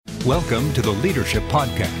Welcome to the Leadership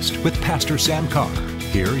Podcast with Pastor Sam Carr.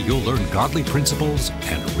 Here you'll learn godly principles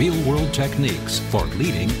and real-world techniques for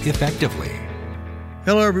leading effectively.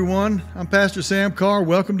 Hello, everyone. I'm Pastor Sam Carr.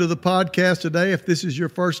 Welcome to the podcast today. If this is your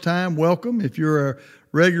first time, welcome. If you're a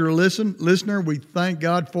regular listener, we thank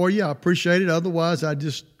God for you. I appreciate it. Otherwise, I'd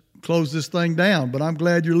just close this thing down. But I'm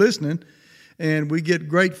glad you're listening. And we get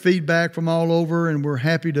great feedback from all over, and we're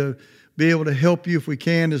happy to be able to help you if we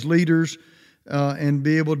can as leaders and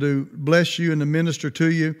be able to bless you and to minister to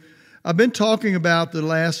you. I've been talking about the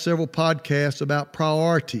last several podcasts about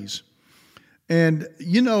priorities. And,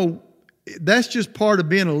 you know, that's just part of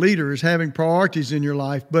being a leader, is having priorities in your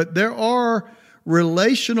life. But there are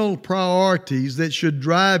relational priorities that should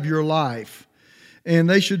drive your life. And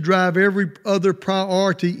they should drive every other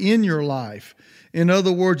priority in your life. In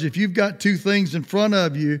other words, if you've got two things in front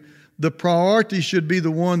of you, the priority should be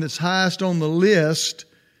the one that's highest on the list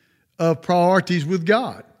of priorities with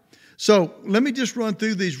God. So let me just run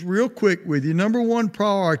through these real quick with you. Number one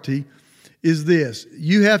priority is this.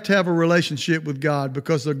 You have to have a relationship with God,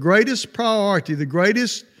 because the greatest priority, the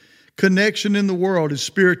greatest connection in the world is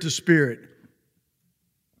spirit to spirit.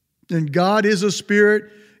 And God is a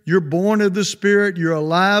spirit. You're born of the Spirit. You're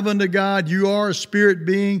alive unto God. You are a spirit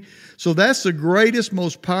being. So that's the greatest,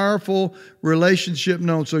 most powerful relationship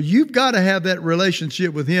known. So you've got to have that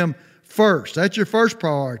relationship with Him first. That's your first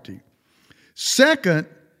priority. Second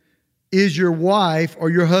is your wife or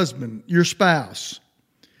your husband, your spouse.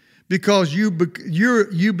 Because you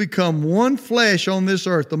become one flesh on this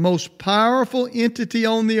earth. The most powerful entity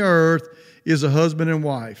on the earth is a husband and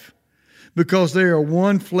wife. Because they are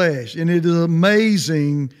one flesh. And it is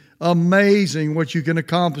amazing what you can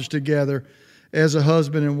accomplish together as a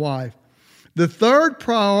husband and wife. The third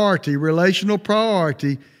priority, relational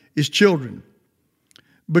priority, is children.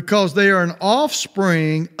 Because they are an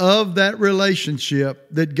offspring of that relationship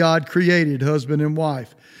that God created, husband and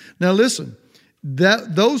wife. Now listen,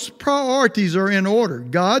 those priorities are in order.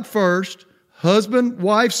 God first, husband,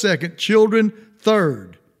 wife second, children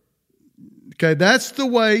third. Okay, that's the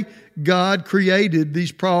way God created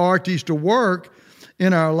these priorities to work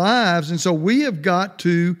in our lives. And so we have got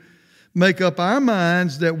to make up our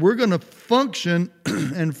minds that we're going to function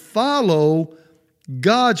and follow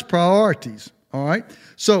God's priorities. All right?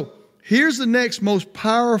 So here's the next most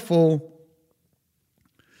powerful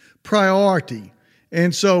priority.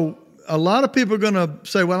 And so a lot of people are going to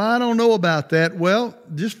say, well, I don't know about that. Well,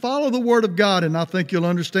 just follow the Word of God and I think you'll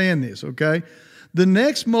understand this, okay? The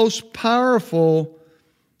next most powerful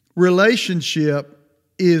relationship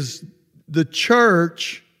is the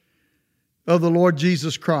church of the Lord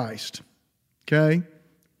Jesus Christ, okay?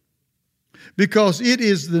 Because it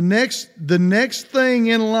is the next thing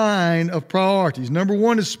in line of priorities. Number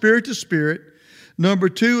one is spirit to spirit. Number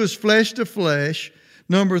two is flesh to flesh.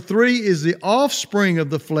 Number three is the offspring of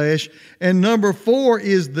the flesh. And number four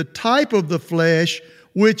is the type of the flesh,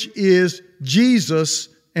 which is Jesus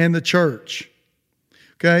and the church.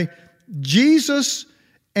 Okay? Jesus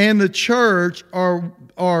and the church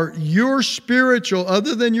are your spiritual,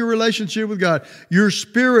 other than your relationship with God, your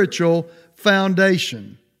spiritual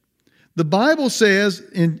foundation. The Bible says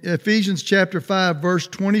in Ephesians chapter 5, verse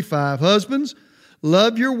 25, husbands,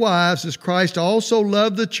 love your wives as Christ also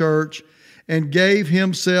loved the church and gave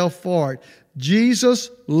Himself for it.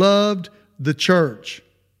 Jesus loved the church.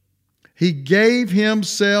 He gave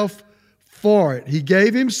Himself for it. He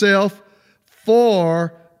gave Himself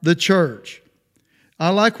for the church. I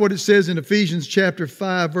like what it says in Ephesians chapter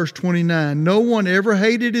 5, verse 29. No one ever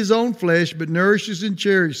hated his own flesh, but nourishes and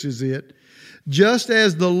cherishes it, just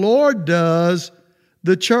as the Lord does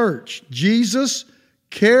the church. Jesus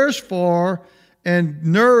cares for and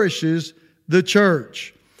nourishes the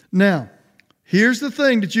church. Now, here's the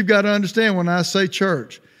thing that you've got to understand when I say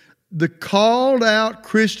church. The called out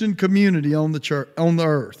Christian community on the church, on the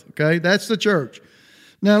earth. Okay? That's the church.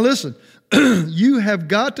 Now listen, you have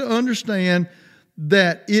got to understand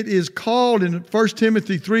that it is called in 1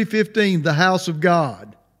 Timothy 3:15 the house of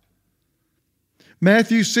God.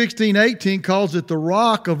 Matthew 16:18 calls it the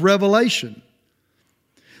rock of revelation.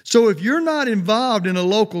 So if you're not involved in a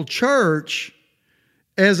local church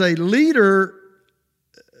as a leader,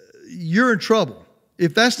 you're in trouble.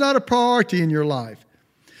 If that's not a priority in your life.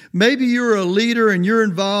 Maybe you're a leader and you're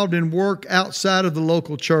involved in work outside of the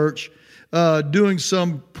local church, doing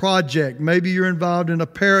some project. Maybe you're involved in a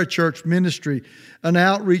parachurch ministry, an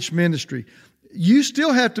outreach ministry. You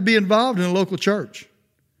still have to be involved in a local church.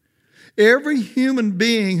 Every human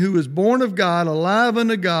being who is born of God, alive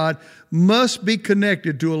unto God, must be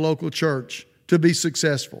connected to a local church to be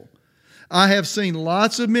successful. I have seen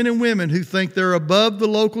lots of men and women who think they're above the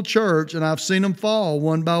local church, and I've seen them fall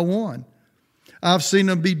one by one. I've seen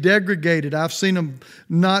them be degraded. I've seen them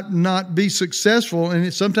not be successful,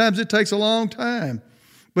 and sometimes it takes a long time.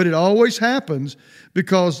 But it always happens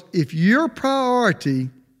because if your priority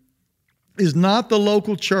is not the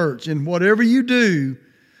local church, and whatever you do,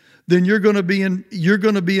 then you're going to be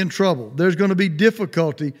in trouble. There's going to be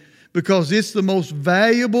difficulty because it's the most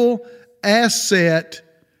valuable asset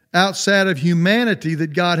outside of humanity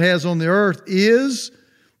that God has on the earth is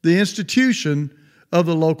the institution of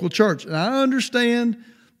the local church. And I understand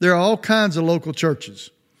there are all kinds of local churches.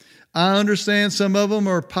 I understand some of them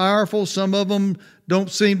are powerful, some of them don't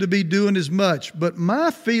seem to be doing as much. But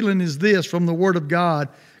my feeling is this from the Word of God,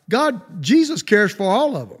 Jesus cares for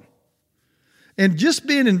all of them. And just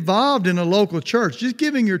being involved in a local church, just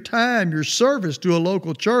giving your time, your service to a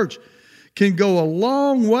local church can go a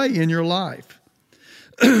long way in your life.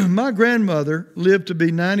 My grandmother lived to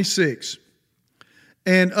be 96.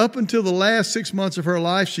 And up until the last 6 months of her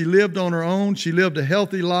life, she lived on her own. She lived a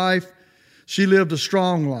healthy life. She lived a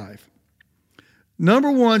strong life.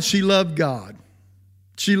 Number one, she loved God.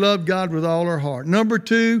 She loved God with all her heart. Number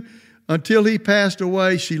two, until he passed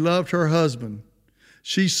away, she loved her husband.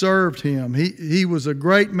 She served him. He was a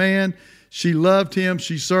great man. She loved him.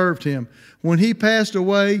 She served him. When he passed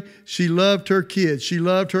away, she loved her kids. She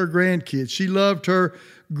loved her grandkids. She loved her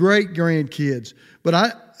great-grandkids. But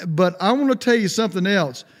I want to tell you something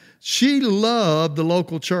else. She loved the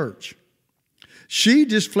local church. She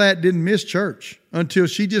just flat didn't miss church until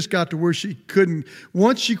she just got to where she couldn't.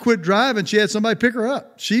 Once she quit driving, she had somebody pick her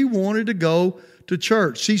up. She wanted to go to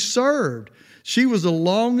church. She served. She was the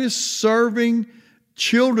longest serving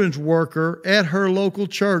children's worker at her local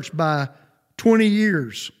church by 20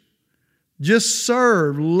 years. Just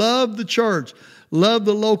served, loved the church, loved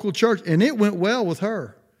the local church, and it went well with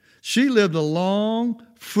her. She lived a long,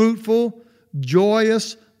 fruitful,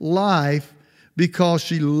 joyous life because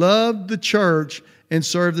she loved the church and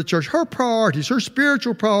served the church. Her priorities, her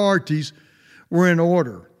spiritual priorities were in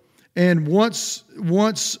order. And once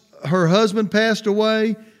her husband passed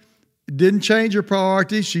away, it didn't change her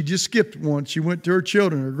priorities. She just skipped one. She went to her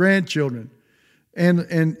children, her grandchildren, and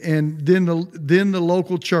then the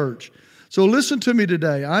local church. So listen to me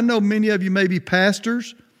today. I know many of you may be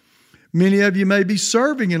pastors. Many of you may be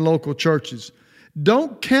serving in local churches.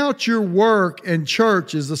 Don't count your work and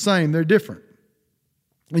church as the same. They're different.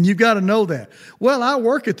 And you've got to know that. Well, I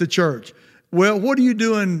work at the church. Well, what are you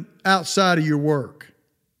doing outside of your work?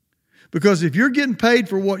 Because if you're getting paid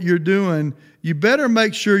for what you're doing, you better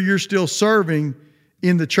make sure you're still serving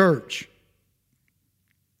in the church.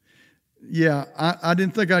 Yeah, I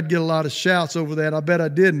didn't think I'd get a lot of shouts over that. I bet I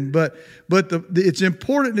didn't. But it's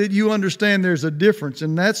important that you understand there's a difference.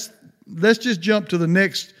 And let's just jump to the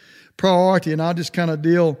next priority, and I'll just kind of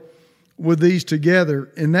deal with these together.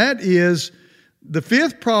 And that is the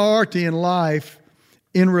fifth priority in life,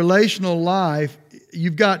 in relational life.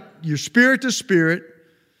 You've got your spirit to spirit.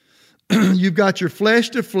 You've got your flesh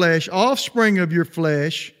to flesh, offspring of your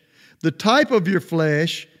flesh, the type of your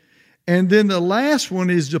flesh, and then the last one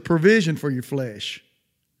is the provision for your flesh.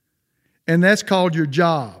 And that's called your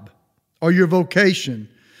job or your vocation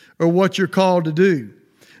or what you're called to do.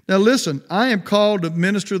 Now listen, I am called to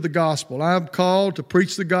minister the gospel. I am called to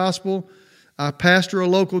preach the gospel. I pastor a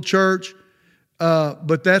local church,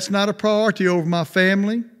 but that's not a priority over my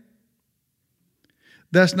family.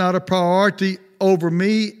 That's not a priority over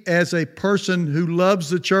me as a person who loves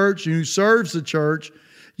the church and who serves the church.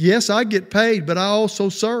 Yes, I get paid, but I also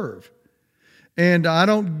serve. And I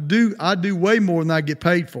do way more than I get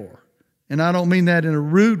paid for. And I don't mean that in a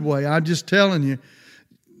rude way. I'm just telling you.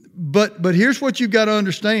 But here's what you've got to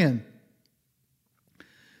understand.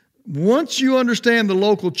 Once you understand the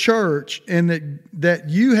local church and that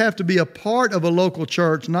you have to be a part of a local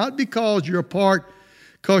church, not because you're a part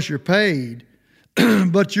because you're paid,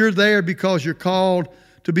 but you're there because you're called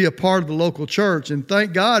to be a part of the local church. And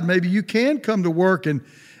thank God, maybe you can come to work and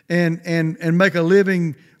make a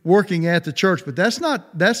living working at the church. But that's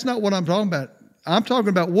not what I'm talking about. I'm talking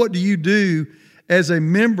about what do you do as a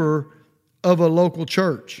member of a local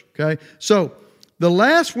church. Okay, so the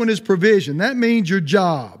last one is provision. That means your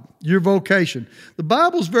job, your vocation. The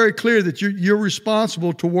Bible's very clear that you're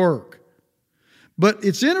responsible to work. But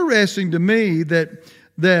it's interesting to me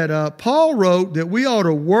that Paul wrote that we ought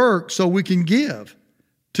to work so we can give.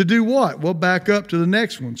 To do what? Well, back up to the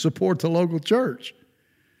next one, support the local church.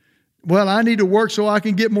 Well, I need to work so I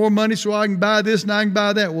can get more money so I can buy this and I can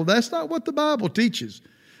buy that. Well, that's not what the Bible teaches.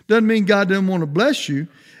 Doesn't mean God doesn't want to bless you,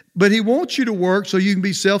 but He wants you to work so you can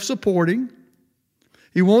be self-supporting.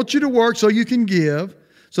 He wants you to work so you can give,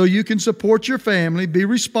 so you can support your family, be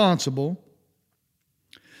responsible.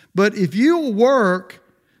 But if you work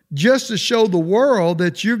just to show the world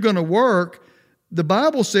that you're going to work, the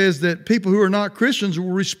Bible says that people who are not Christians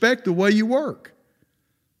will respect the way you work.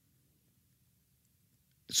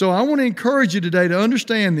 So I want to encourage you today to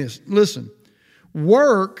understand this. Listen,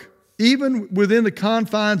 work, even within the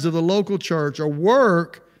confines of the local church, or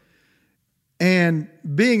work and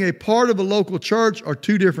being a part of a local church are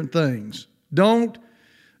two different things. Don't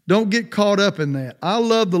get caught up in that. I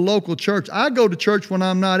love the local church. I go to church when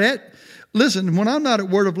I'm not at, when I'm not at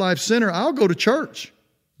Word of Life Center, I'll go to church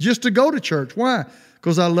just to go to church. Why?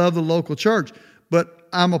 Because I love the local church. But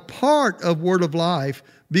I'm a part of Word of Life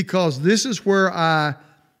because this is where I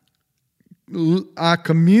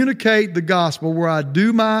communicate the gospel, where I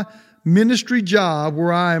do my ministry job,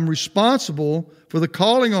 where I am responsible for the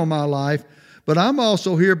calling on my life. But I'm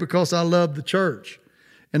also here because I love the church.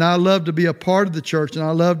 And I love to be a part of the church, and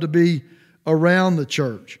I love to be around the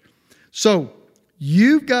church. So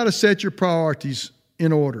you've got to set your priorities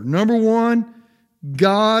in order. Number one,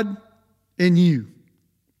 God and you.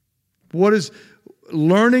 What is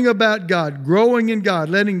learning about God, growing in God,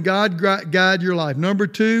 letting God guide your life. Number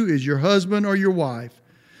two is your husband or your wife.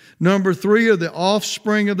 Number three are the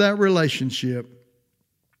offspring of that relationship.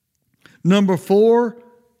 Number four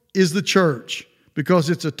is the church, because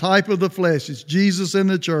it's a type of the flesh. It's Jesus and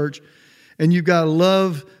the church, and you've got to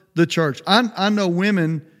love the church. I know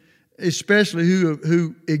women, especially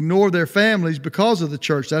who ignore their families because of the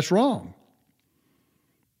church. That's wrong.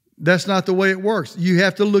 That's not the way it works. You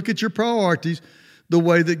have to look at your priorities the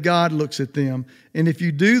way that God looks at them. And if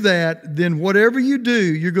you do that, then whatever you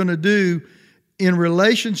do, you're going to do in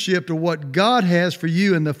relationship to what God has for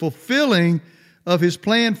you and the fulfilling of His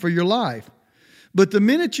plan for your life. But the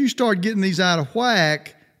minute you start getting these out of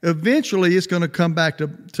whack, eventually it's going to come back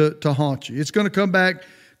to haunt you. It's going to come back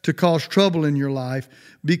to cause trouble in your life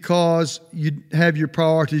because you have your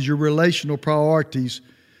priorities, your relational priorities,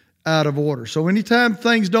 out of order. So anytime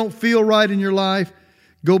things don't feel right in your life,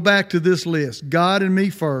 go back to this list. God and me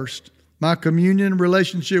first, my communion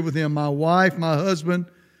relationship with Him, my wife, my husband,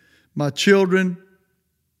 my children,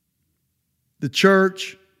 the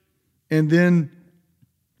church, and then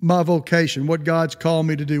my vocation, what God's called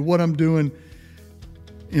me to do, what I'm doing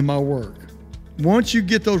in my work. Once you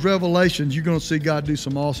get those revelations, you're going to see God do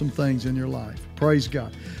some awesome things in your life. Praise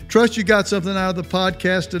God. Trust you got something out of the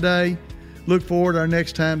podcast today. Look forward to our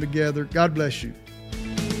next time together. God bless you.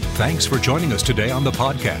 Thanks for joining us today on the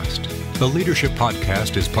podcast. The Leadership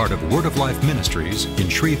Podcast is part of Word of Life Ministries in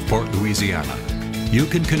Shreveport, Louisiana. You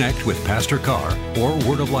can connect with Pastor Carr or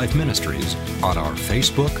Word of Life Ministries on our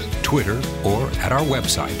Facebook, Twitter, or at our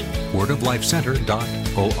website,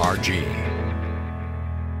 wordoflifecenter.org.